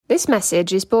This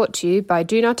message is brought to you by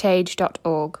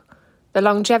DoNotAge.org, the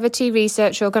longevity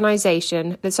research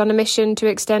organisation that's on a mission to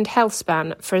extend health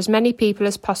span for as many people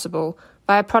as possible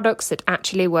via products that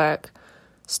actually work.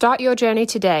 Start your journey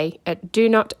today at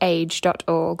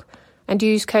DoNotAge.org and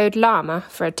use code LLAMA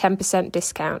for a 10%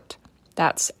 discount.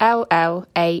 That's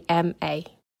LLAMA.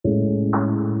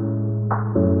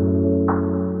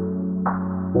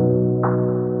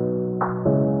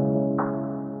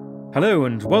 Hello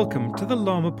and welcome to the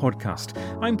LLAMA podcast.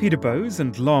 I'm Peter Bowes,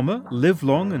 and LLAMA, Live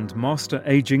Long and Master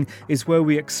Aging, is where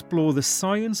we explore the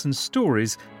science and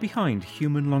stories behind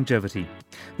human longevity.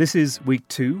 This is week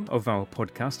 2 of our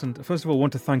podcast, and first of all I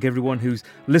want to thank everyone who's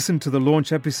listened to the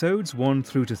launch episodes 1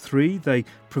 through to 3. They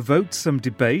provoked some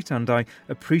debate and I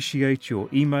appreciate your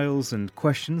emails and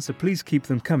questions, so please keep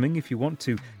them coming. If you want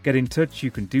to get in touch,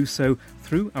 you can do so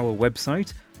through our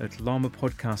website at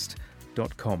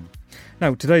lamapodcast.com.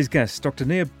 Now, today's guest, Dr.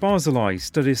 Nir Barzilai,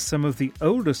 studies some of the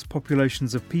oldest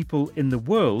populations of people in the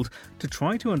world to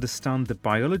try to understand the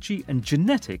biology and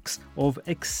genetics of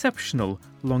exceptional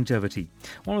longevity.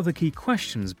 One of the key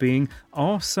questions being,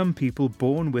 are some people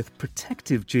born with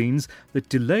protective genes that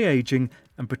delay aging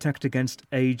and protect against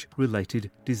age-related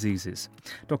diseases?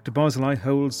 Dr. Barzilai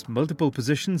holds multiple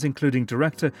positions, including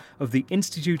Director of the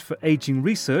Institute for Aging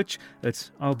Research at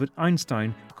Albert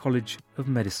Einstein College of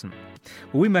Medicine.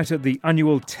 Well, we met at the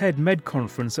annual TED Med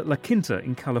Conference at La Quinta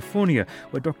in California,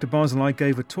 where Dr. Barzilai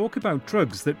gave a talk about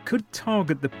drugs that could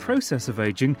target the process of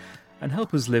aging and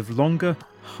help us live longer,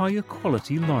 higher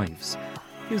quality lives.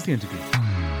 Here's the interview.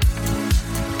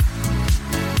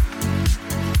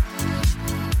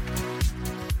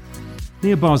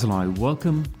 Nir Barzilai,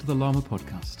 welcome to the LLAMA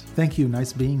podcast. Thank you,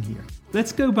 nice being here.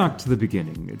 Let's go back to the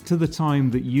beginning, to the time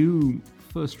that you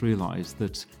first realised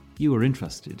that you were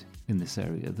interested in this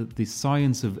area, that the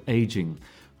science of aging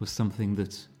was something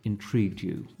that intrigued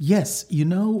you. Yes, you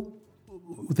know,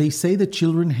 they say that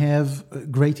children have a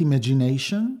great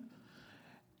imagination.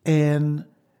 And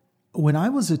when I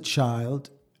was a child,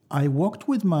 I walked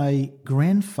with my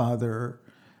grandfather.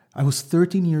 I was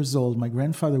 13 years old. My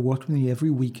grandfather walked with me every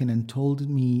weekend and told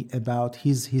me about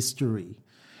his history.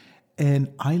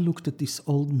 And I looked at this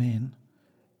old man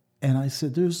and I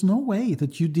said, there's no way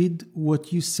that you did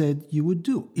what you said you would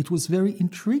do. It was very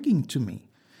intriguing to me.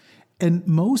 And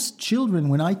most children,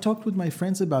 when I talked with my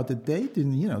friends about it, they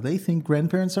didn't, they think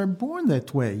grandparents are born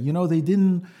that way. They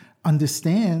didn't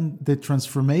understand the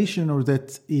transformation or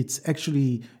that it's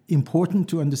actually important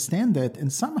to understand that.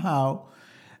 And somehow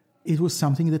it was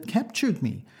something that captured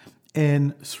me.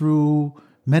 And through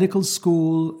medical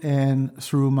school and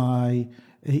through my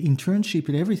internship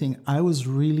and everything, I was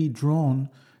really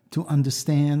drawn to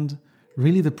understand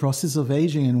really the process of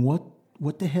aging and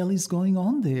what the hell is going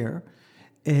on there,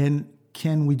 and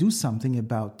can we do something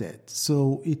about that?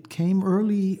 So it came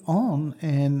early on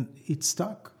and it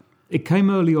stuck. It came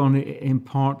early on in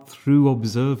part through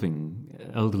observing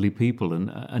elderly people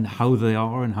and how they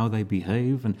are and how they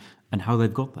behave and how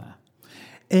they've got there.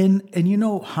 And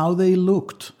how they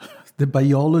looked, the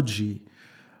biology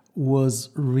was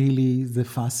really the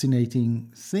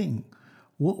fascinating thing.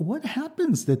 What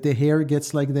happens that the hair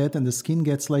gets like that and the skin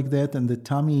gets like that and the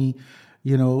tummy,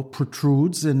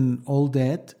 protrudes and all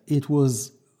that? It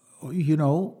was,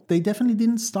 they definitely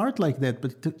didn't start like that,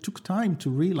 but it took time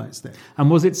to realize that. And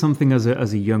was it something as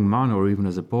a young man or even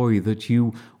as a boy that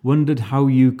you wondered how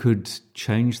you could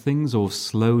change things or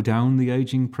slow down the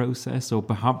aging process, or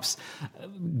perhaps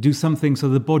do something so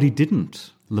the body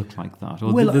didn't look like that,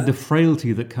 or the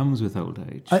frailty that comes with old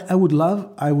age? I would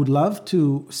love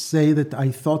to say that I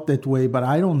thought that way, but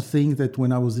I don't think that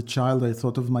when I was a child I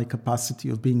thought of my capacity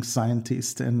of being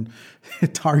scientist and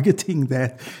targeting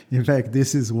that. In fact,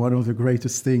 this is one of the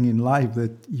greatest things in life,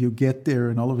 that you get there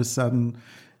and all of a sudden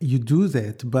you do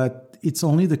that. But it's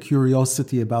only the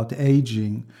curiosity about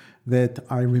aging that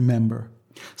I remember.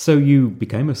 So you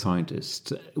became a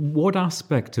scientist. What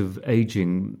aspect of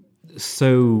aging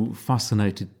so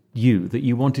fascinated you that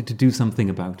you wanted to do something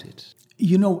about it?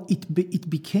 It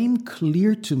became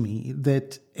clear to me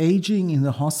that aging in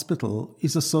the hospital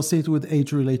is associated with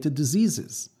age-related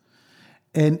diseases.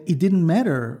 And it didn't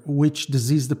matter which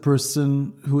disease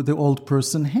the old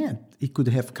person had. It could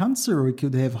have cancer or it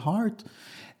could have heart.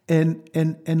 And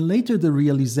later the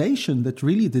realization that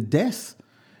really the death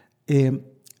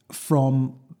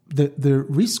from the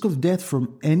risk of death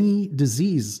from any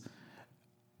disease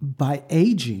by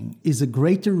aging is a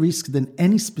greater risk than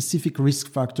any specific risk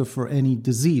factor for any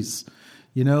disease.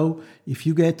 If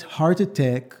you get heart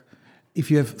attack,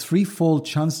 if you have threefold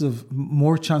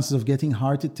more chances of getting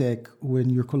heart attack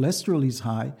when your cholesterol is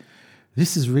high,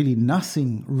 this is really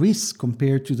nothing risk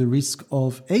compared to the risk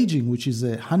of aging, which is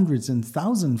hundreds and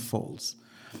thousand-folds.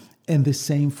 And the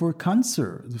same for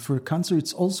cancer. For cancer,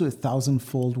 it's also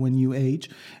 1,000-fold when you age.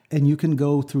 And you can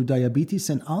go through diabetes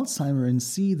and Alzheimer and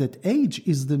see that age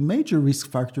is the major risk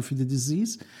factor for the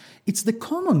disease. It's the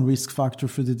common risk factor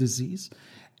for the disease.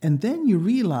 And then you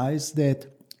realize that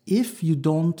if you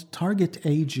don't target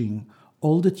aging,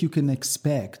 all that you can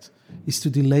expect is to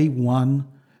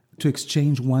to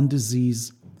exchange one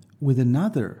disease with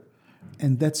another.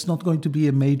 And that's not going to be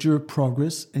a major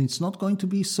progress, and it's not going to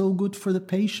be so good for the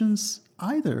patients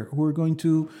either, who are going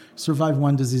to survive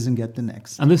one disease and get the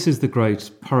next. And this is the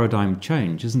great paradigm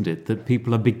change, isn't it? That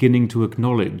people are beginning to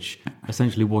acknowledge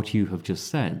essentially what you have just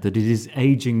said, that it is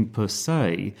aging per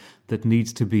se that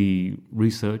needs to be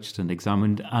researched and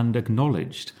examined and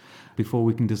acknowledged before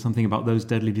we can do something about those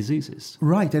deadly diseases.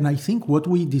 Right, and I think what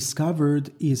we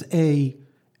discovered is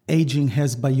aging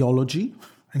has biology,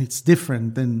 and it's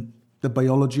different than the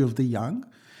biology of the young.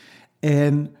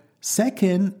 And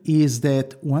second is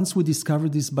that once we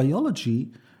discovered this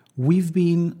biology, we've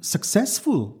been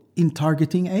successful in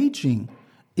targeting aging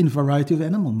in a variety of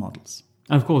animal models.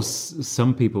 And of course,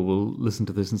 some people will listen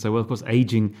to this and say, well, of course,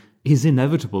 aging is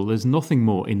inevitable. There's nothing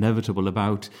more inevitable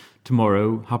about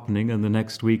tomorrow happening and the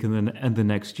next week and the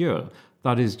next year.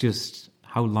 That is just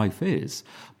how life is.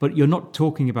 But you're not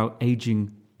talking about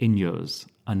aging in years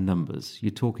and numbers.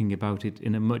 You're talking about it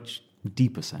in a much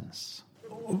deeper sense.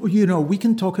 You know, we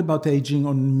can talk about aging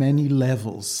on many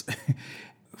levels.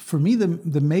 For me,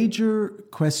 the major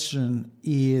question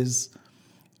is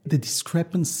the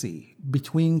discrepancy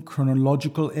between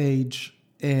chronological age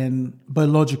and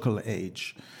biological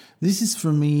age. This is,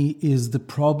 for me, is the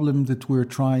problem that we're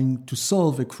trying to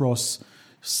solve across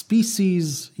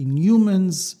species, in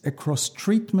humans, across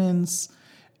treatments.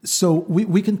 So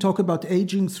we can talk about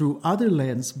aging through other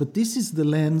lens, but this is the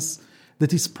lens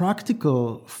that is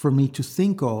practical for me to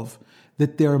think of,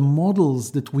 that there are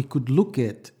models that we could look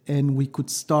at and we could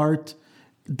start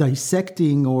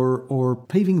dissecting or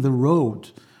paving the road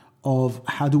of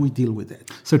how do we deal with it.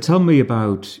 So tell me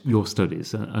about your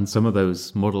studies and some of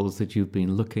those models that you've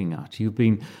been looking at. You've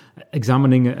been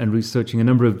examining and researching a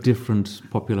number of different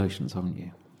populations, haven't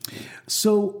you?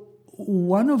 So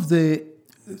one of the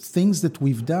things that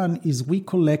we've done is we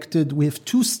have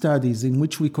two studies in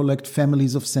which we collect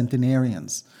families of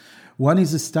centenarians. One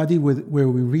is a study where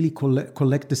we really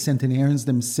collect the centenarians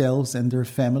themselves and their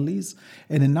families,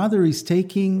 and another is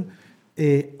taking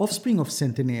offspring of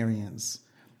centenarians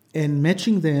and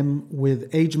matching them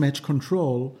with age match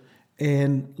control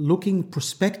and looking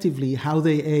prospectively how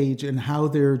they age and how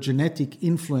their genetic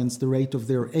influence the rate of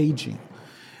their aging.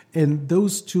 And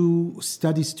those two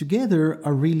studies together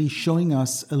are really showing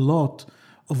us a lot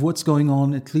of what's going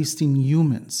on, at least in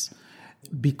humans.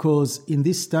 Because in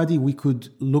this study, we could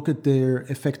look at the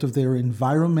effect of their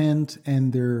environment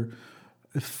and their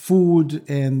food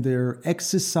and their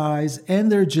exercise and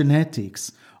their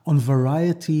genetics on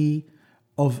variety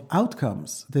of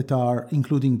outcomes that are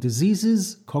including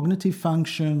diseases, cognitive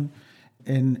function,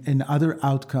 and other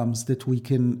outcomes that we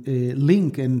can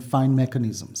link and find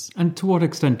mechanisms. And to what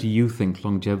extent do you think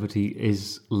longevity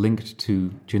is linked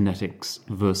to genetics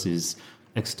versus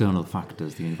external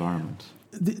factors, the environment?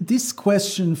 This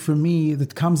question for me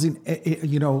that comes in,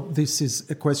 this is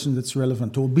a question that's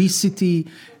relevant to obesity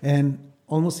and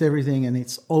almost everything, and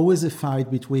it's always a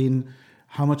fight between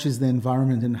how much is the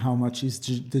environment and how much is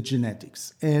the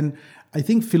genetics. And I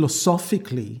think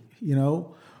philosophically,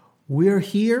 we're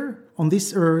here on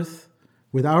this earth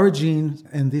with our genes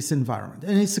and this environment.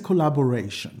 And it's a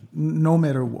collaboration, no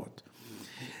matter what.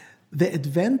 The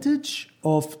advantage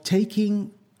of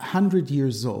taking 100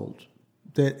 years old,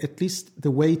 that at least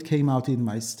the way it came out in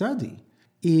my study,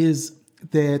 is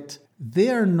that they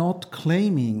are not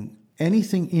claiming any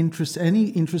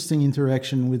interesting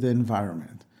interaction with the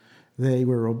environment. They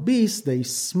were obese, they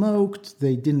smoked,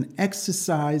 they didn't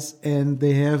exercise, and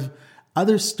they have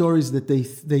other stories that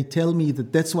they tell me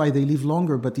that's why they live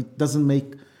longer, but it doesn't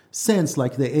make sense,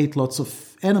 like they ate lots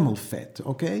of animal fat,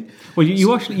 okay? Well,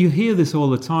 you hear this all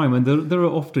the time, and there are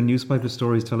often newspaper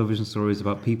stories, television stories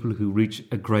about people who reach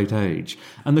a great age.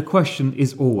 And the question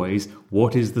is always,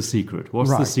 what is the secret? What's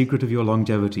the secret of your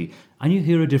longevity? And you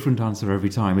hear a different answer every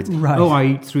time. It's, I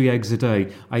eat 3 eggs a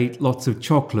day, I eat lots of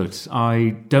chocolate,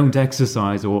 I don't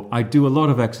exercise, or I do a lot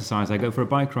of exercise, I go for a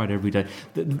bike ride every day.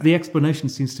 The explanation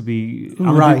seems to be...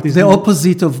 the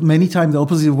opposite of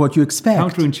what you expect.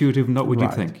 Counterintuitive, not what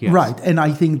you think. Yes. Right, and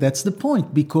I think that's the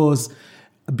point, because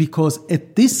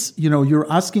at this,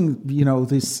 you're asking,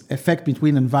 this effect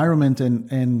between environment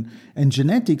and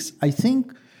genetics. I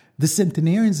think The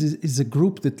centenarians is a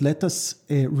group that let us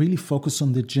really focus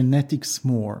on the genetics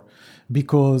more,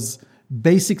 because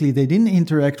basically they didn't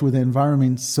interact with the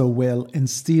environment so well, and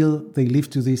still they live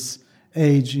to this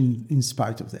age in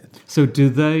spite of that. So do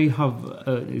they have,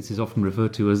 this is often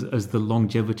referred to as the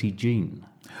longevity gene?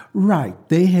 Right.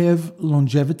 They have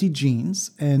longevity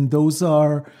genes, and those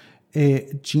are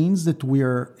genes that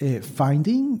we're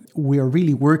finding. We are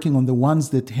really working on the ones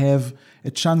that have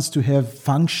a chance to have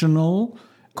functional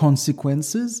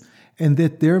consequences, and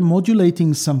that they're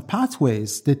modulating some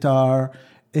pathways that are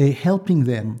helping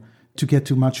them to get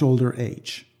to much older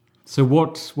age. So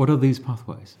what are these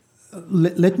pathways?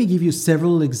 Let me give you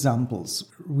several examples.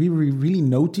 We were really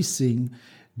noticing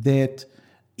that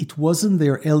it wasn't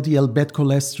their LDL bad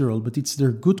cholesterol, but it's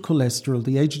their good cholesterol,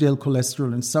 the HDL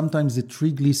cholesterol, and sometimes the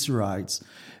triglycerides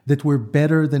that were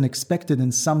better than expected,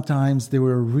 and sometimes they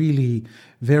were really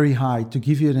very high. To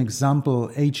give you an example,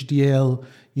 HDL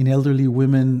in elderly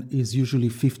women is usually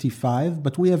 55,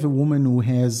 but we have a woman who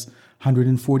has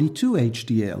 142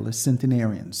 HDL, a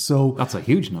centenarian. So that's a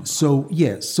huge number.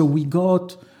 So we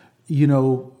got,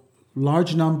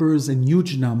 large numbers and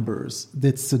huge numbers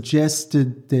that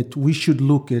suggested that we should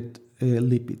look at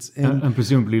lipids. And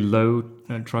presumably low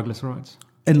triglycerides?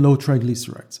 And low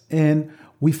triglycerides. And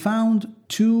we found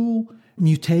 2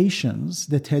 mutations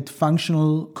that had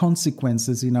functional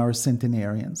consequences in our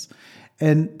centenarians.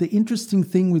 And the interesting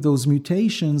thing with those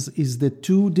mutations is that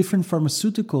 2 different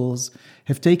pharmaceuticals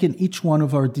have taken each one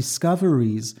of our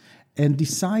discoveries and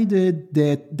decided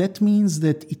that that means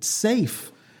that it's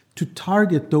safe to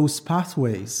target those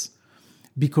pathways,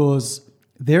 because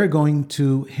they're going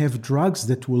to have drugs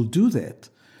that will do that.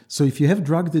 So if you have a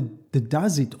drug that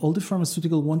does it, all the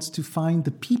pharmaceutical wants to find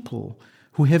the people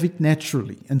who have it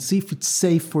naturally and see if it's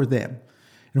safe for them.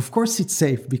 And of course it's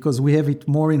safe, because we have it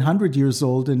more in 100 years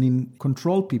old than in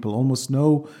control people. Almost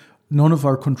none of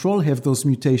our control have those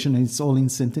mutations, and it's all in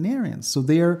centenarians. So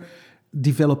they're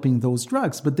developing those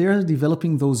drugs, but they're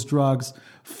developing those drugs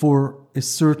for a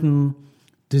certain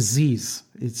disease.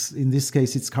 In this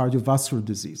case, it's cardiovascular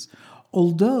disease.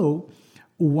 Although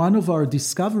one of our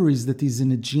discoveries that is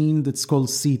in a gene that's called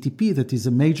CETP, that is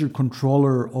a major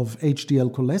controller of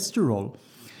HDL cholesterol,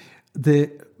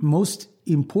 the most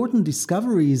important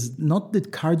discovery is not the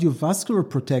cardiovascular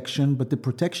protection, but the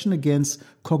protection against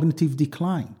cognitive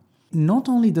decline. Not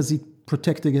only does it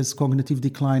protect against cognitive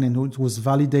decline, and it was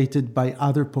validated by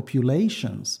other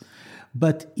populations,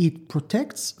 but it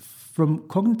protects from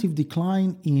cognitive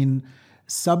decline in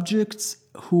subjects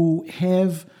who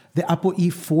have the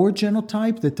ApoE4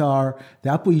 genotype, that are the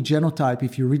ApoE genotype.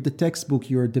 If you read the textbook,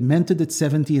 you're demented at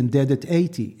 70 and dead at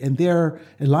 80. And they're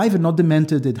alive and not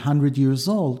demented at 100 years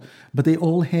old, but they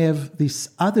all have this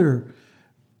other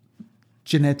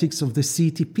genetics of the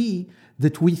CETP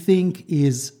that we think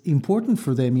is important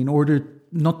for them in order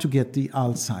not to get the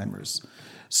Alzheimer's.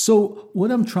 So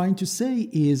what I'm trying to say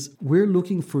is we're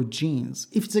looking for genes.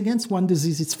 If it's against one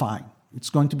disease, it's fine. It's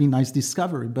going to be a nice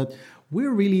discovery. But we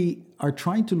really are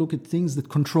trying to look at things that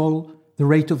control the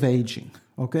rate of aging,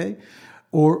 okay?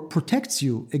 Or protects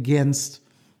you against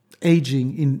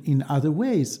aging in other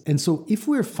ways. And so if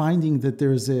we're finding that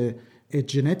there's a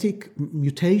genetic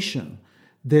mutation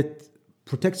that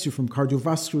protects you from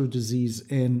cardiovascular disease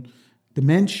and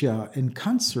dementia and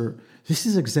cancer, this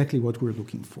is exactly what we're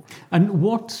looking for. And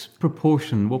what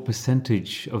proportion, what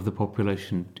percentage of the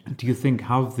population do you think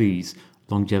have these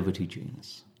longevity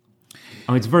genes?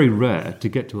 I mean, it's very rare to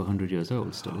get to 100 years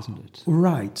old still, isn't it?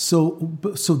 Right. So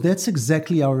that's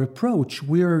exactly our approach.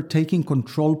 We're taking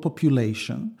control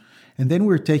population, and then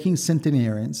we're taking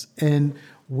centenarians, and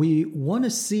we want to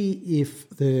see if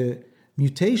the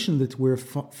mutation that we're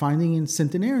finding in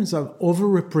centenarians are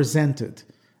overrepresented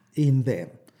in them.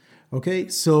 Okay,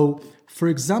 so for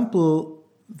example,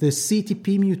 the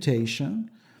CETP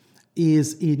mutation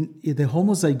is in the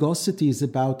homozygosity is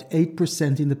about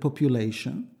 8% in the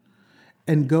population,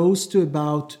 and goes to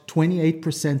about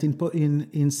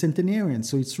 28% in centenarians.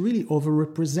 So it's really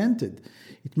overrepresented.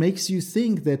 It makes you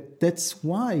think that that's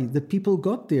why the people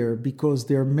got there, because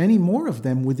there are many more of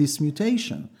them with this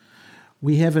mutation.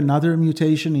 We have another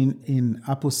mutation in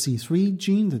ApoC3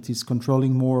 gene that is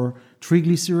controlling more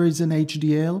triglycerides and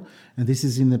HDL, and this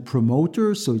is in the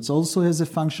promoter, so it also has a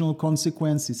functional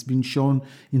consequence. It's been shown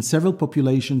in several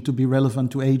populations to be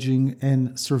relevant to aging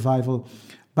and survival.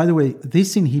 By the way,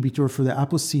 this inhibitor for the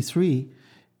ApoC3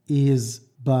 is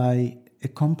by a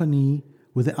company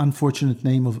with the unfortunate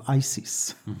name of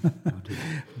ISIS.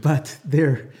 But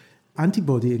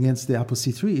antibody against the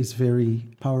ApoC3 is very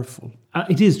powerful.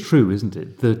 It is true, isn't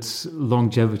it, that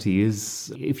longevity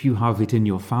is, if you have it in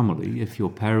your family, if your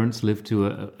parents live to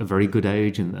a very good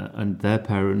age and their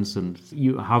parents, and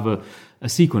you have a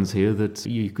sequence here that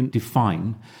you can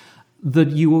define, that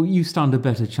you stand a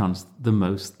better chance than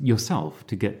most yourself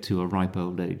to get to a ripe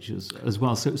old age as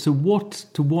well. So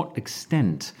to what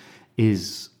extent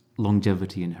is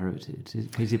longevity inherited?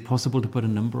 Is it possible to put a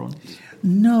number on it?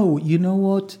 No, you know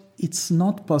what? It's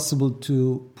not possible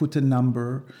to put a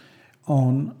number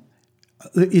on.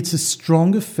 It's a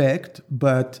strong effect,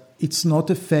 but it's not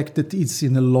effect that is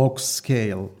in a log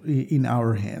scale in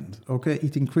our hand. Okay,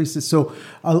 it increases. So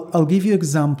I'll give you an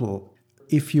example.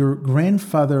 If your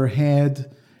grandfather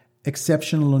had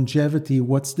exceptional longevity,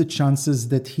 what's the chances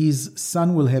that his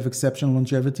son will have exceptional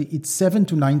longevity? It's 7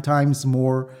 to 9 times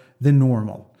more than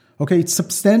normal. Okay, it's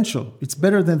substantial. It's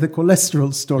better than the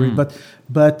cholesterol story, but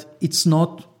it's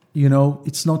not,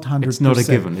 it's not 100%. It's not a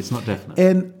given. It's not definite.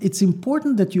 And it's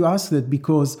important that you ask that,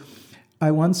 because I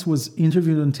once was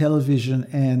interviewed on television,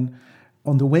 and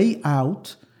on the way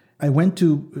out, I went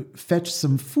to fetch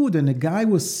some food, and a guy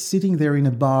was sitting there in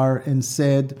a bar and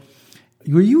said,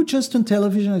 "Were you just on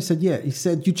television?" I said, "Yeah." He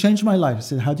said, "You changed my life." I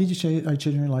said, "How did you change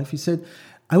your life?" He said,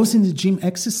 "I was in the gym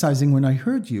exercising when I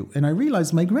heard you, and I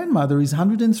realized my grandmother is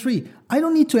 103. I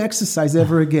don't need to exercise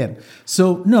ever again."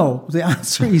 So no, the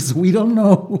answer is we don't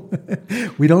know.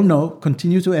 We don't know.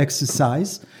 Continue to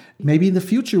exercise. Maybe in the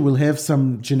future we'll have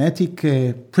some genetic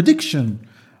prediction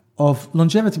of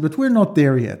longevity, but we're not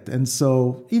there yet. And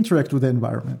so interact with the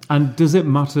environment. And does it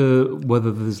matter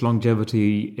whether there's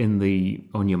longevity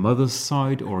on your mother's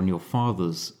side or on your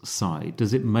father's side?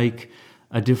 Does it make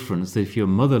a difference that if your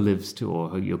mother lives to,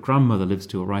 or your grandmother lives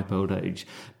to a ripe old age,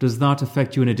 does that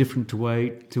affect you in a different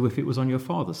way to if it was on your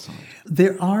father's side?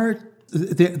 There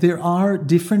are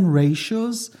different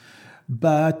ratios,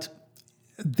 but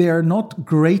they're not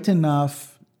great enough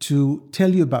to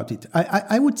tell you about it.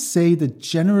 I would say that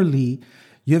generally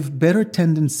you have better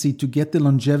tendency to get the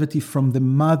longevity from the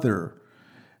mother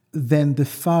than the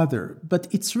father. But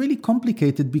it's really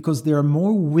complicated because there are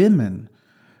more women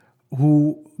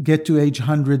who get to age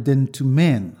 100 than to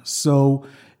men. So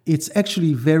it's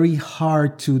actually very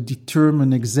hard to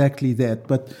determine exactly that.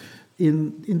 But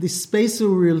in the space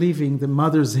where we're living, the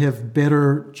mothers have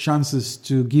better chances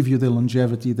to give you the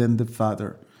longevity than the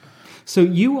father. So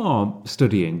you are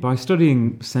by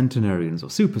studying centenarians or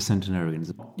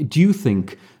supercentenarians, do you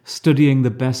think studying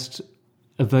the best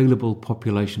available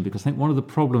population? Because I think one of the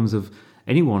problems of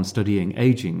anyone studying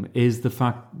aging is the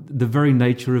very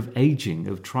nature of aging,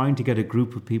 of trying to get a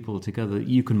group of people together that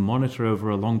you can monitor over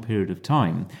a long period of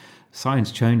time.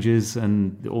 Science changes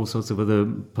and all sorts of other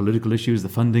political issues. The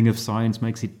funding of science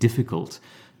makes it difficult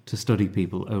to study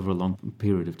people over a long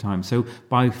period of time. So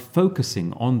by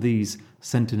focusing on these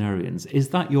centenarians, is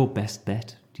that your best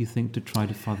bet, do you think, to try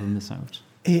to fathom this out?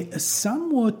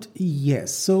 Somewhat,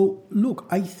 yes. So look,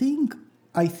 I think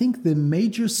the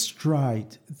major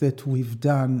stride that we've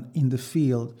done in the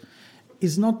field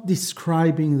is not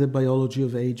describing the biology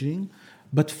of aging,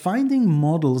 but finding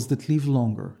models that live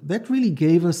longer. That really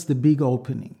gave us the big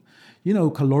opening.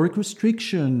 Caloric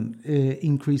restriction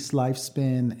increased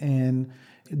lifespan, and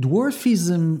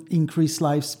dwarfism increased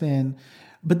lifespan,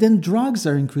 but then drugs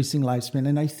are increasing lifespan.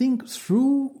 And I think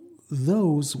through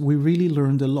those, we really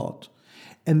learned a lot.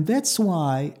 And that's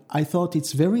why I thought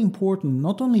it's very important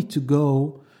not only to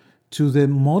go to the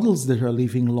models that are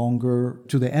living longer,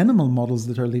 to the animal models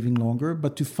that are living longer,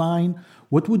 but to find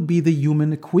what would be the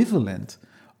human equivalent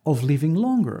of living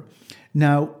longer.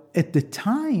 Now, at the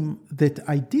time that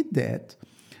I did that,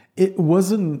 it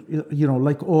wasn't,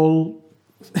 like all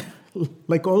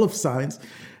of science,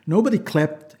 nobody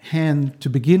clapped hand to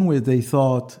begin with. They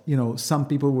thought, some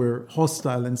people were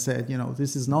hostile and said,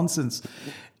 this is nonsense.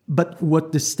 But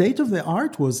what the state of the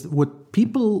art was, what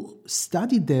people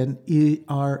studied then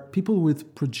are people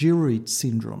with progeroid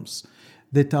syndromes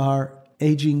that are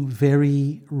aging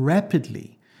very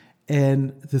rapidly.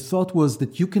 And the thought was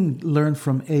that you can learn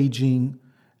from aging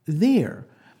there.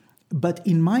 But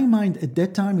in my mind, at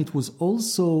that time, it was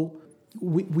also,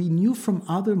 we knew from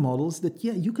other models that,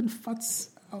 you can futz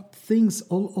out things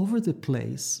all over the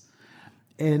place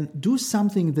and do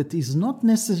something that is not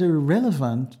necessarily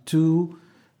relevant to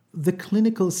the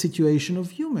clinical situation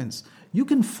of humans. You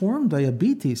can form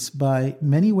diabetes by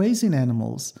many ways in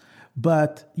animals,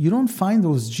 but you don't find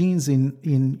those genes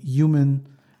in human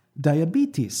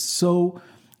diabetes. So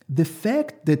the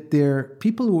fact that there are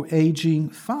people who are aging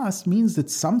fast means that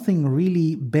something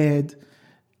really bad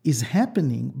is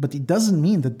happening, but it doesn't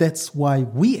mean that that's why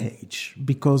we age,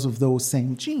 because of those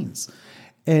same genes.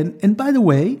 And by the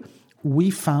way,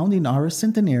 we found in our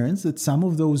centenarians that some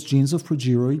of those genes of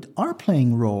progeroid are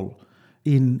playing a role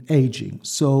in aging.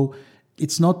 So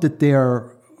it's not that they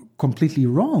are completely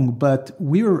wrong, but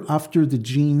we're after the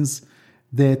genes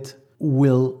that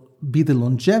will be the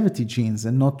longevity genes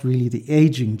and not really the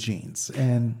aging genes.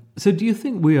 And so do you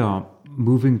think we are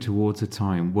moving towards a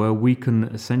time where we can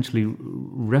essentially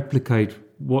replicate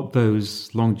what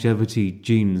those longevity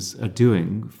genes are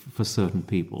doing for certain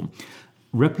people?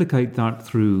 Replicate that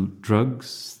through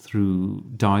drugs, through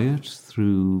diet,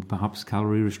 through perhaps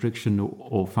calorie restriction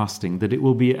or fasting, that it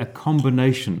will be a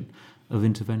combination of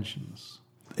interventions?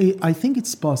 I think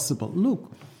it's possible.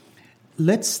 Look,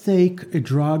 let's take a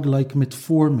drug like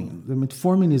metformin. The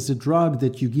metformin is a drug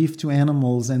that you give to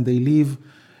animals and they live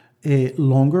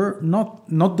longer,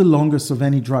 not the longest of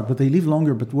any drug, but they live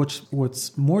longer. But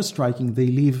what's more striking, they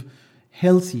live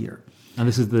healthier. And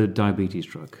this is the diabetes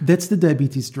drug. That's the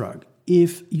diabetes drug.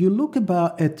 If you look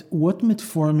at what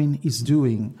metformin is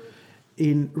doing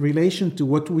in relation to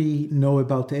what we know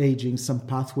about aging, some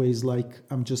pathways like,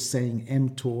 I'm just saying,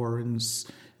 mTOR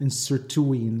and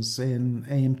sirtuins and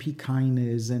AMP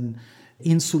kinase and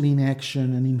insulin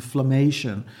action and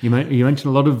inflammation. You mentioned a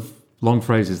lot of long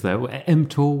phrases there.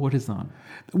 mTOR, what is that?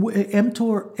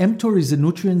 mTOR is a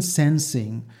nutrient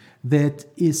sensing that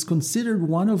is considered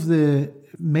one of the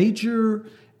major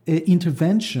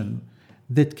intervention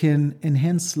that can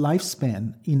enhance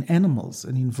lifespan in animals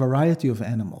and in variety of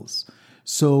animals.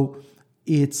 So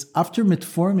it's after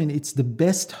metformin, it's the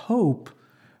best hope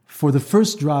for the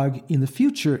first drug in the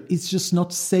future. It's just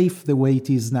not safe the way it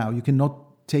is now. You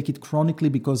cannot take it chronically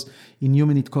because in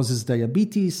human it causes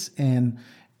diabetes and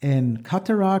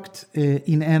cataract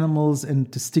in animals and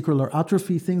testicular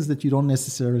atrophy, things that you don't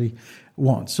necessarily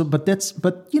want. So, but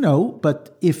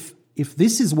if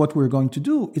this is what we're going to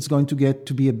do, it's going to get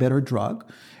to be a better drug,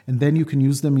 and then you can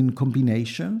use them in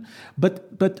combination.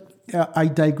 But I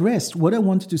digressed. What I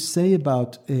wanted to say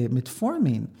about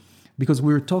metformin, because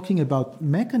we were talking about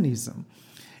mechanism,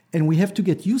 and we have to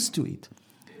get used to it.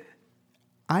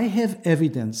 I have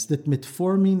evidence that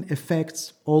metformin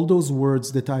affects all those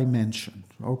words that I mentioned,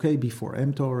 okay, before,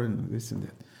 mTOR and this and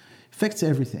that. Affects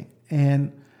everything.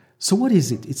 And so what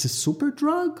is it? It's a super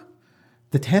drug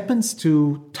that happens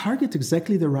to target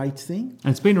exactly the right thing.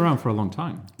 And it's been around for a long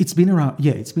time. It's been around,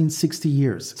 it's been 60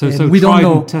 years. So we tried don't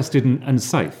know, and tested and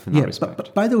safe in that respect.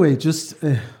 But by the way, just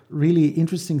a really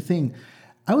interesting thing.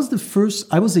 I was a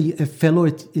fellow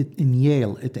in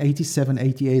Yale at 87,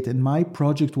 88, and my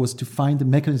project was to find the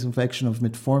mechanism of action of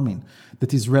metformin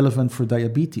that is relevant for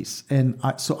diabetes. And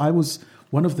so I was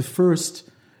one of the first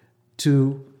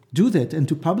to do that and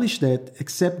to publish that,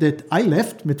 except that I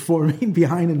left metformin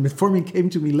behind and metformin came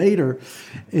to me later.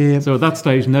 So at that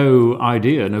stage, no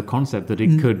idea, no concept that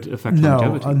it could affect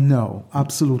longevity? No,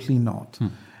 absolutely not.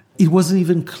 It wasn't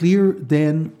even clear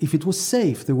then if it was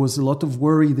safe. There was a lot of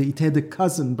worry that it had a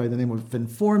cousin by the name of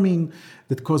fenformin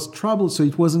that caused trouble, so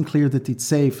it wasn't clear that it's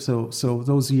safe. So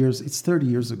those years, it's 30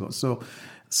 years ago.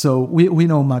 So we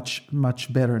know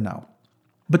much better now.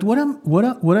 But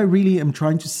what I really am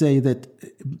trying to say that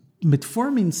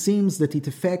metformin seems that it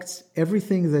affects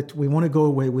everything that we want to go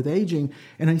away with aging,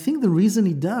 and I think the reason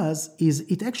it does is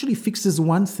it actually fixes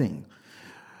one thing.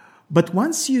 But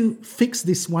once you fix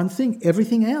this one thing,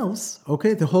 everything else,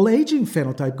 okay, the whole aging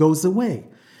phenotype goes away.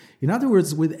 In other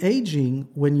words, with aging,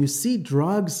 when you see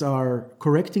drugs are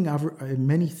correcting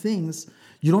many things,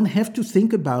 you don't have to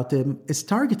think about them as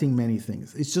targeting many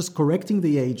things. It's just correcting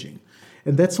the aging.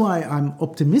 And that's why I'm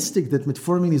optimistic that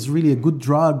metformin is really a good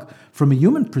drug from a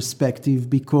human perspective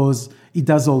because it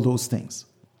does all those things.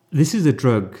 This is a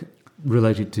drug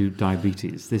related to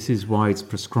diabetes. This is why it's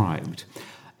prescribed.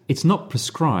 It's not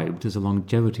prescribed as a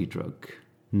longevity drug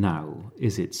now,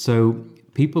 is it? So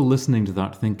people listening to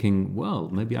that thinking, well,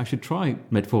 maybe I should try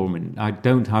metformin. I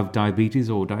don't have diabetes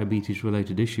or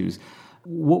diabetes-related issues.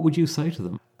 What would you say to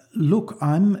them? Look,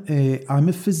 I'm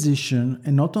a physician,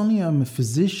 and not only I'm a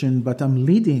physician, but I'm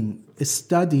leading a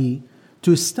study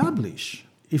to establish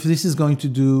if this is going to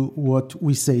do what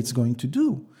we say it's going to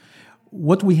do.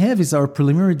 What we have is our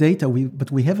preliminary data,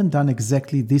 but we haven't done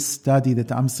exactly this study that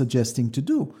I'm suggesting to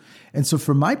do. And so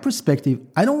from my perspective,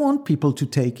 I don't want people to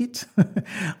take it.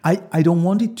 I don't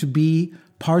want it to be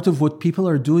part of what people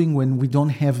are doing when we don't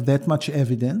have that much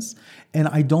evidence. And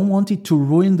I don't want it to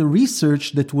ruin the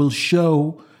research that will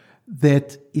show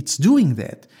that it's doing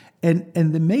that. And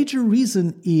the major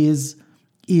reason is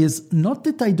not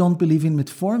that I don't believe in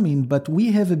metformin, but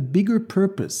we have a bigger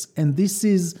purpose. And this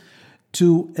is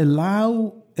to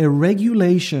allow a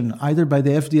regulation, either by the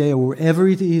FDA or wherever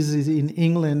it is in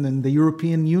England and the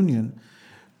European Union,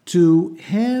 to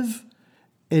have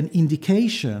an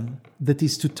indication that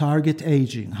is to target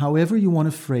aging, however you want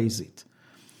to phrase it,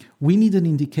 we need an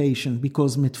indication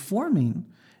because metformin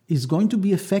is going to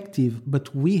be effective,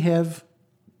 but we have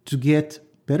to get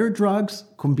better drugs,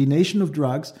 combination of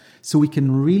drugs, so we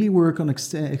can really work on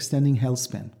extending health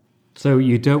span. So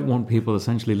you don't want people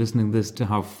essentially listening to this to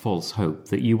have false hope,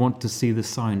 that you want to see the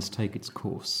science take its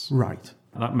course. Right.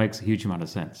 That makes a huge amount of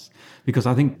sense, because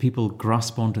I think people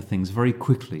grasp onto things very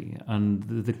quickly, and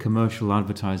the commercial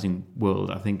advertising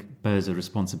world, I think, bears a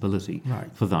responsibility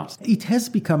for that. It has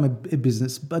become a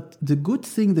business, but the good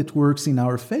thing that works in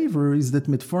our favor is that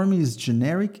metformin is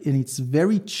generic and it's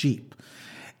very cheap.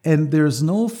 And there's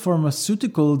no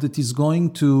pharmaceutical that is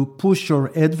going to push or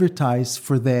advertise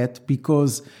for that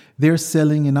because they're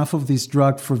selling enough of this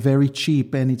drug for very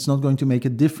cheap and it's not going to make a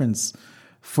difference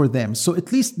for them. So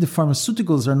at least the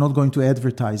pharmaceuticals are not going to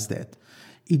advertise that.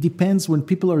 It depends when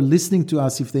people are listening to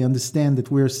us if they understand that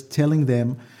we're telling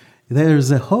them there's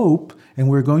a hope and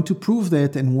we're going to prove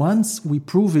that. And once we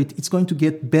prove it, it's going to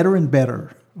get better and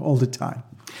better all the time.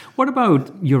 What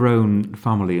about your own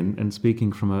family and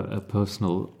speaking from a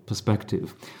personal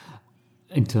perspective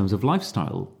in terms of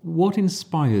lifestyle? What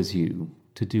inspires you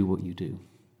to do what you do?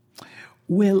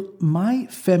 Well, my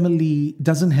family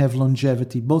doesn't have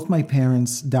longevity. Both my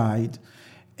parents died,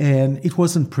 and it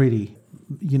wasn't pretty,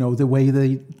 the way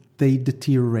they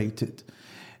deteriorated.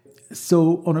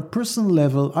 So on a personal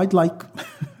level, I'd like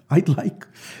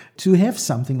to have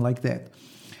something like that.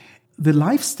 The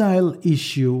lifestyle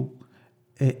issue,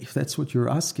 if that's what you're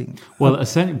asking. Well,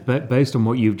 essentially, based on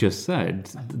what you've just said,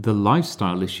 the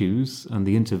lifestyle issues and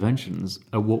the interventions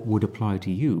are what would apply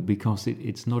to you because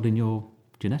it's not in your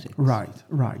genetics.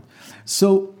 Right.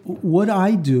 So what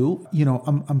I do,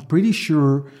 I'm pretty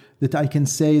sure that I can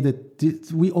say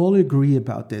that we all agree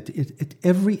about that. At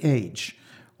every age,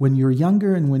 when you're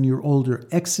younger and when you're older,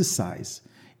 exercise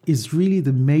is really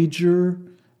the major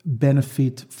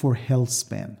benefit for health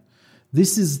span.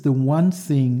 This is the one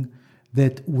thing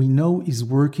that we know is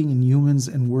working in humans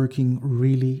and working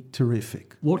really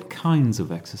terrific. What kinds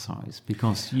of exercise?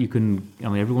 Because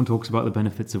everyone talks about the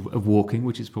benefits of walking,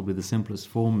 which is probably the simplest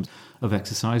form of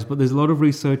exercise, but there's a lot of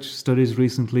research studies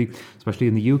recently, especially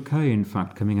in the UK, in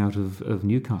fact, coming out of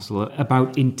Newcastle,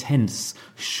 about intense,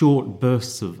 short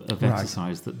bursts of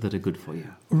exercise that are good for you.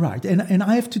 Right, and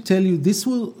I have to tell you, this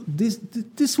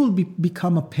will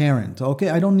become apparent. Okay,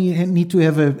 I don't need to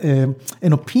have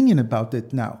an opinion about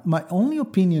it now. My only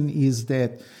opinion is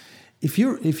that if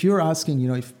you're asking,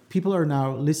 if people are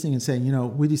now listening and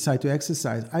saying, we decide to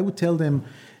exercise, I would tell them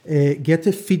get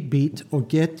a Fitbit or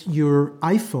get your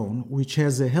iPhone, which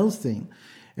has a health thing,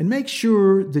 and make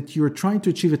sure that you're trying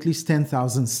to achieve at least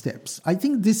 10,000 steps. I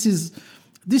think this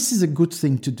is a good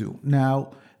thing to do.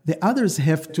 Now, the others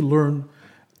have to learn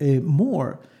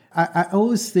more. I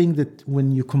always think that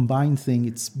when you combine things,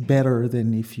 it's better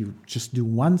than if you just do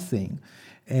one thing.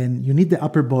 And you need the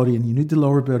upper body, and you need the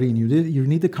lower body, and you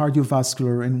need the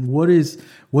cardiovascular. And what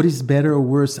is better or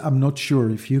worse, I'm not sure.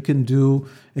 If you can do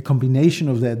a combination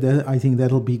of that, I think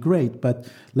that'll be great.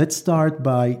 But let's start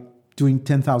by doing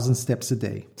 10,000 steps a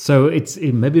day. So it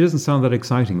maybe doesn't sound that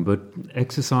exciting, but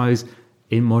exercise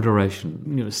in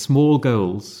moderation, small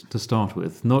goals to start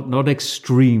with, not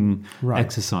extreme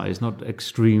exercise, not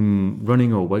extreme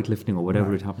running or weightlifting or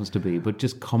whatever it happens to be, but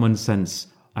just common sense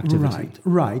activity.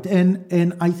 Right.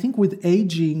 And I think with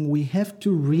aging, we have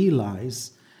to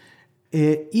realize,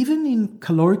 even in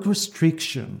caloric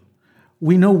restriction,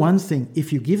 we know one thing: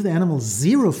 if you give the animals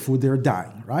zero food, they're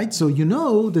dying, right? So you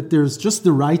know that there's just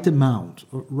the right amount,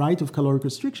 of caloric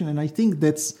restriction, and I think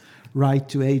that's right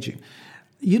to aging.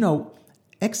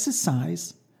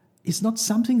 Exercise is not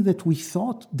something that we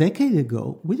thought a decade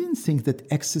ago. We didn't think that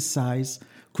exercise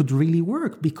could really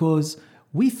work because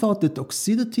we thought that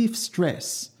oxidative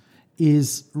stress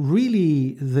is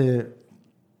really the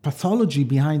pathology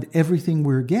behind everything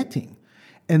we're getting.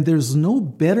 And there's no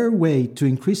better way to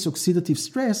increase oxidative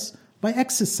stress by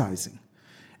exercising.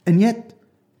 And yet,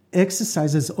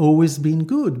 exercise has always been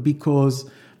good because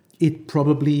it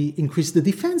probably increased the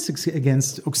defense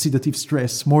against oxidative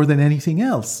stress more than anything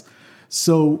else.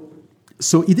 So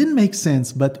it didn't make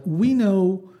sense, but we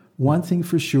know one thing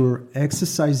for sure: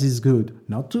 exercise is good.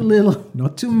 Not too little,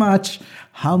 not too much.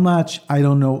 How much? I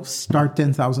don't know. Start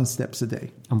 10,000 steps a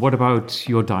day. And what about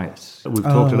your diet? We've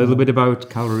talked a little bit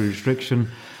about calorie restriction.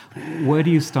 Where do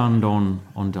you stand on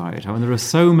diet? There are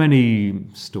so many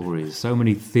stories, so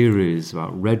many theories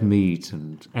about red meat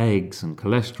and eggs and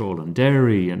cholesterol and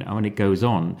dairy, and it goes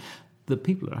on, that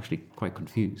people are actually quite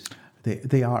confused.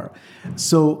 They are.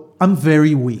 So I'm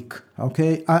very weak,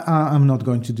 okay? I'm not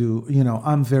going to do,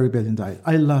 I'm very bad in diet.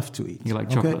 I love to eat. You like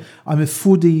chocolate? Okay? I'm a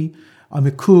foodie. I'm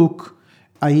a cook.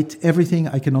 I eat everything.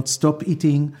 I cannot stop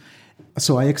eating.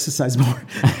 So I exercise more.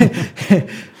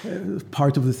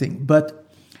 Part of the thing. But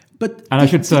I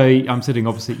should say, I'm sitting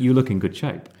opposite you, look in good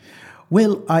shape.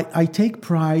 Well, I take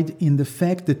pride in the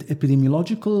fact that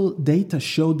epidemiological data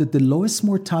show that the lowest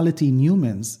mortality in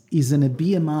humans is in a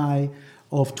BMI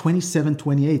of 27,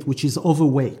 28, which is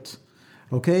overweight.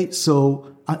 Okay,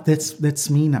 so that's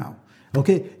me now.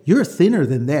 Okay, you're thinner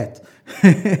than that.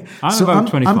 I'm about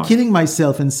 25. I'm kidding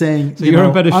myself and saying, so you're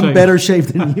in better shape. I'm better shape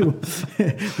than you.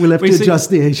 We'll have to adjust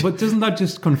the age. But doesn't that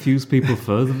just confuse people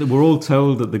further? We're all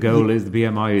told that the goal is the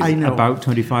BMI is about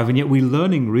 25, and yet we're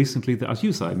learning recently that, as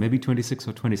you say, maybe 26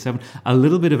 or 27, a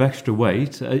little bit of extra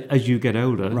weight as you get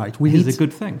older is a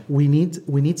good thing. We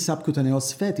need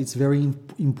subcutaneous fat. It's very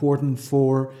important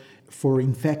for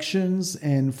infections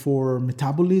and for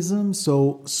metabolism.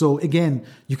 So again,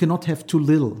 you cannot have too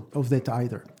little of that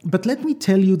either. But let me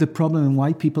tell you the problem and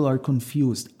why people are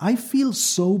confused. I feel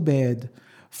so bad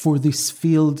for this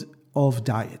field of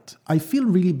diet. I feel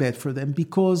really bad for them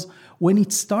because when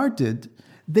it started,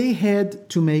 they had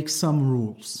to make some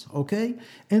rules, okay?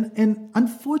 And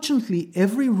unfortunately,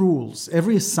 every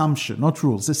assumption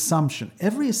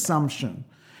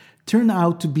turned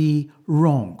out to be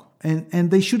wrong. And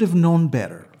they should have known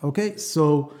better, okay?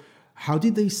 So how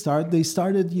did they start? They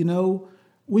started,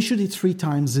 we should eat 3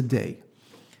 times a day.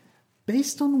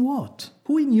 Based on what?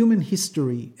 Who in human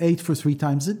history ate for 3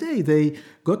 times a day? They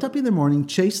got up in the morning,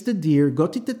 chased the deer,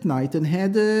 got it at night, and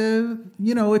had a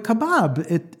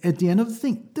kebab at the end of the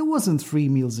thing. There wasn't 3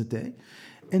 meals a day.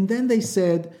 And then they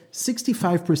said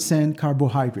 65%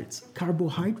 carbohydrates.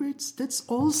 Carbohydrates, that's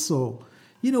also...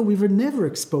 we were never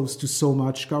exposed to so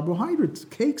much carbohydrates.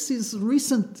 Cakes is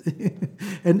recent,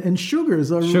 and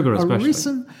sugars are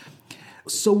recent.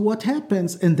 So what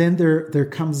happens? And then there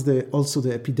comes also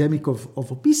the epidemic of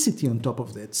obesity on top of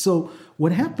that. So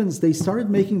what happens? They started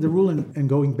making the rule and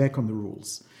going back on the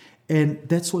rules. And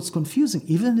that's what's confusing.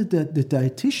 Even the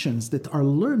dietitians that are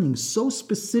learning so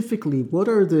specifically what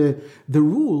are the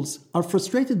rules are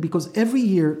frustrated because every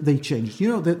year they change.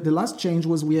 The last change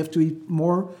was we have to eat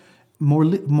more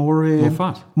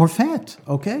fat,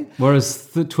 okay? Whereas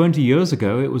 20 years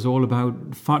ago, it was all about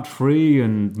fat-free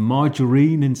and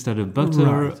margarine instead of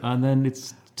butter, right. And then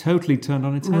it's totally turned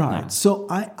on its head now. So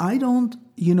I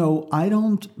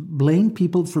don't blame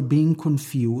people for being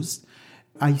confused.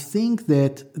 I think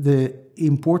that the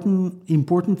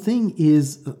important thing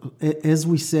is, as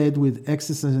we said with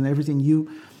exercise and everything,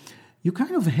 you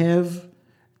kind of have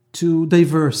to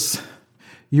diverse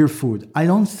your food. I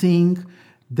don't think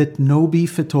that no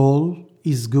beef at all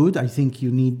is good. I think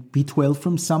you need B12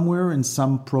 from somewhere and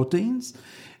some proteins.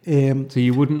 So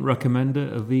you wouldn't recommend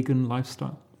a vegan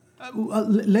lifestyle?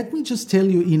 Let me just tell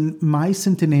you, in my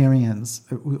centenarians,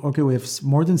 okay, we have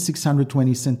more than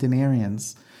 620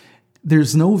 centenarians,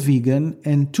 there's no vegan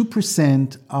and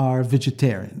 2% are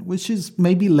vegetarian, which is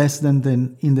maybe less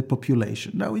than in the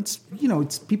population. Now, it's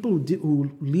people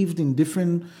who lived in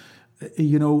different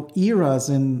eras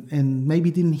and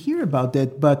maybe didn't hear about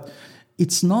that, but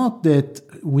it's not that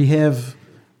we have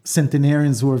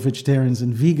centenarians who are vegetarians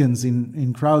and vegans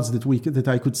in crowds that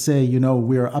I could say,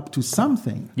 we're up to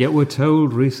something. Yet we're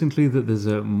told recently that there's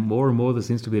more and more there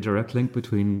seems to be a direct link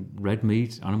between red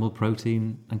meat, animal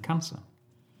protein, and cancer.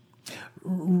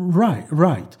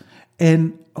 Right.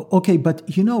 And okay, but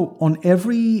on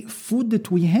every food that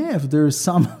we have, there's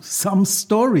some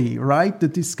story, right,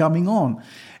 that is coming on.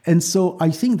 And so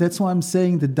I think that's why I'm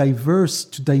saying that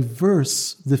to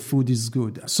diverse the food is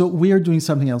good. So we are doing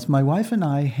something else. My wife and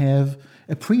I have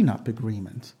a prenup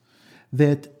agreement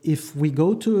that if we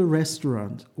go to a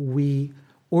restaurant, we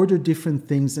order different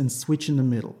things and switch in the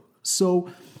middle. So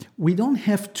we don't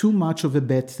have too much of a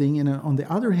bad thing. And on the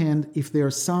other hand, if there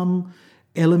are some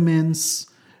elements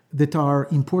that are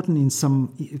important in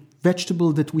some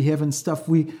vegetable that we have and stuff,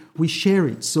 we share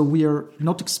it. So we are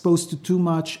not exposed to too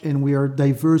much and we are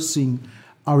diversing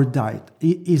our diet.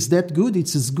 Is that good?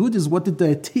 It's as good as what the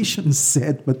dietitian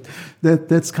said, but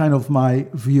that's kind of my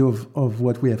view of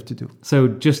what we have to do. So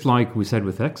just like we said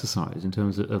with exercise, in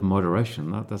terms of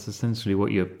moderation, that's essentially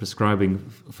what you're prescribing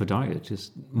for diet,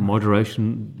 just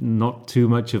moderation, not too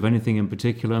much of anything in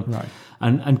particular, right.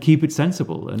 and keep it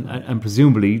sensible, and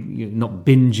presumably not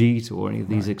binge eat or any of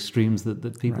these extremes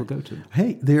that people go to.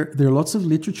 Hey, there are lots of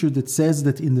literature that says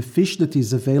that in the fish that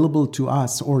is available to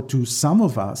us or to some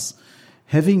of us,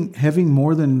 having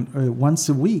more than once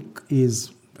a week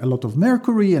is a lot of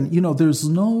mercury, and there's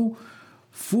no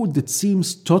food that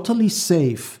seems totally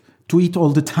safe to eat all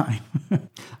the time.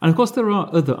 And of course, there are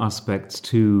other aspects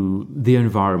to the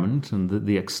environment and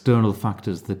the external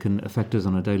factors that can affect us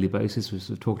on a daily basis.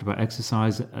 We've talked about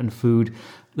exercise and food.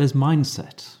 There's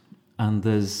mindset and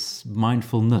there's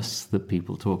mindfulness that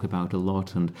people talk about a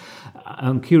lot. And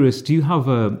I'm curious, do you have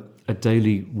a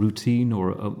daily routine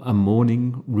or a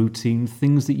morning routine,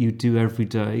 things that you do every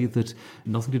day that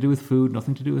nothing to do with food,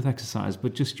 nothing to do with exercise,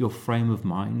 but just your frame of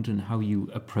mind and how you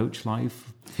approach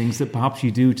life, things that perhaps you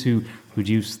do to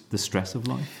reduce the stress of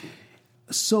life?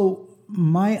 So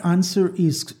my answer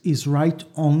is right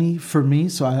only for me,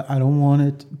 so I don't want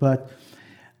it, but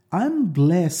I'm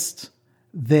blessed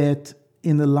that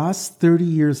in the last 30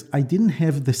 years, I didn't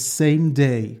have the same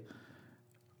day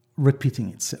repeating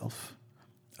itself.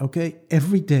 Okay,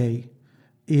 every day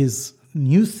is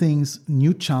new things,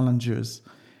 new challenges,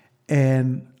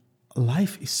 and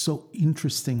life is so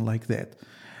interesting like that.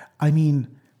 I mean,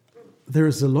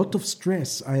 there's a lot of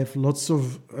stress. I have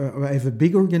I have a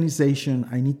big organization.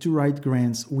 I need to write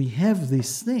grants. We have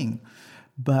this thing,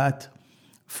 but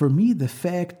for me, the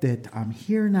fact that I'm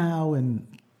here now and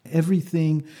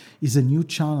everything is a new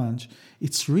challenge,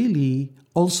 it's really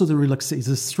also the relaxation, it's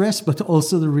the stress, but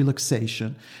also the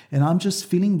relaxation. And I'm just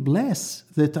feeling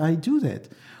blessed that I do that.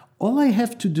 All I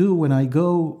have to do when I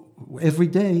go every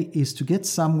day is to get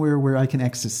somewhere where I can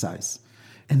exercise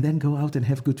and then go out and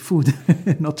have good food,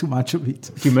 not too much of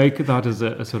it. Do you make that as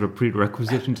a sort of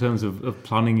prerequisite in terms of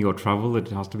planning your travel? It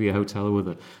has to be a hotel with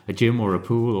a gym or a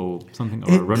pool or something,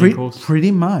 or a running course?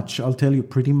 Pretty much. I'll tell you,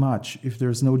 pretty much. If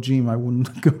there's no gym, I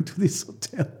wouldn't go to this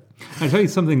hotel. I'll tell you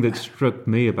something that struck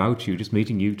me about you, just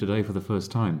meeting you today for the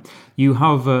first time. You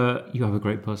have a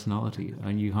great personality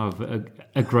and you have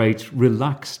a great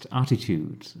relaxed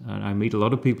attitude. And I meet a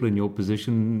lot of people in your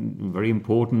position, very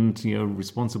important,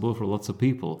 responsible for lots of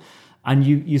people. And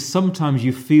you sometimes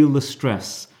you feel the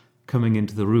stress coming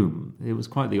into the room. It was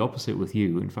quite the opposite with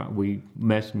you. In fact, we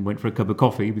met and went for a cup of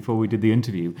coffee before we did the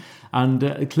interview.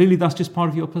 And clearly that's just part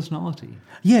of your personality.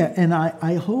 Yeah, and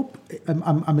I hope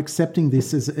I'm accepting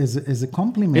this as a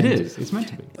compliment. It is. It's meant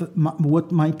to be.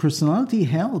 What my personality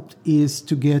helped is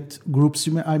to get groups.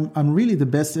 I'm really the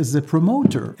best as a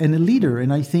promoter and a leader.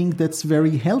 And I think that's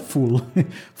very helpful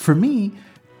for me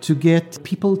to get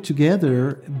people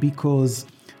together because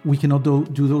we cannot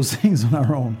do those things on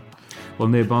our own. Well,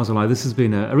 Nir Barzilai, this has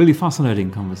been a really fascinating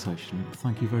conversation.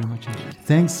 Thank you very much indeed.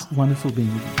 Thanks. Wonderful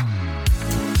being with you.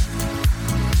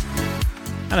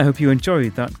 And I hope you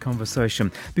enjoyed that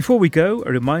conversation. Before we go,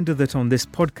 a reminder that on this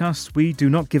podcast, we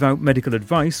do not give out medical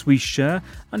advice. We share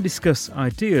and discuss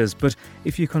ideas. But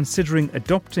if you're considering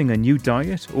adopting a new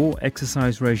diet or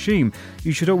exercise regime,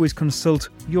 you should always consult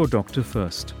your doctor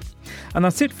first. And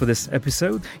that's it for this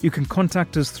episode. You can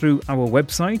contact us through our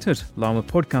website at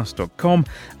lamapodcast.com,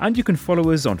 and you can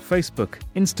follow us on Facebook,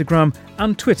 Instagram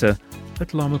and Twitter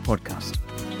at Lama Podcast.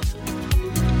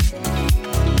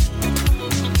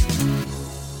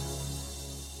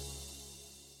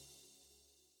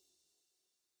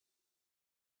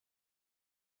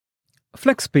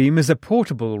 FlexBeam is a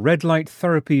portable red light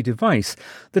therapy device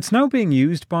that's now being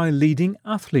used by leading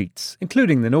athletes,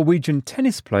 including the Norwegian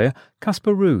tennis player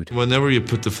Casper Ruud. Whenever you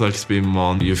put the FlexBeam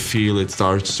on, you feel it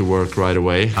starts to work right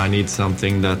away. I need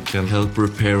something that can help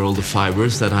repair all the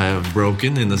fibers that I have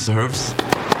broken in the nerves.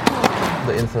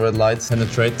 The infrared lights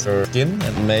penetrate your skin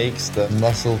and makes the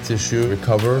muscle tissue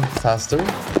recover faster.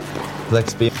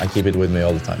 FlexBeam, I keep it with me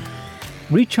all the time.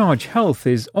 Recharge Health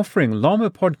is offering Lama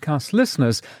Podcast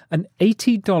listeners an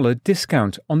 $80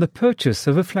 discount on the purchase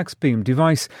of a FlexBeam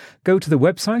device. Go to the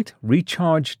website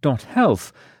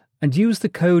recharge.health and use the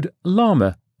code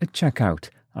LAMA at checkout.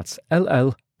 That's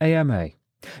LLAMA.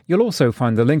 You'll also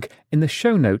find the link in the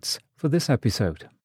show notes for this episode.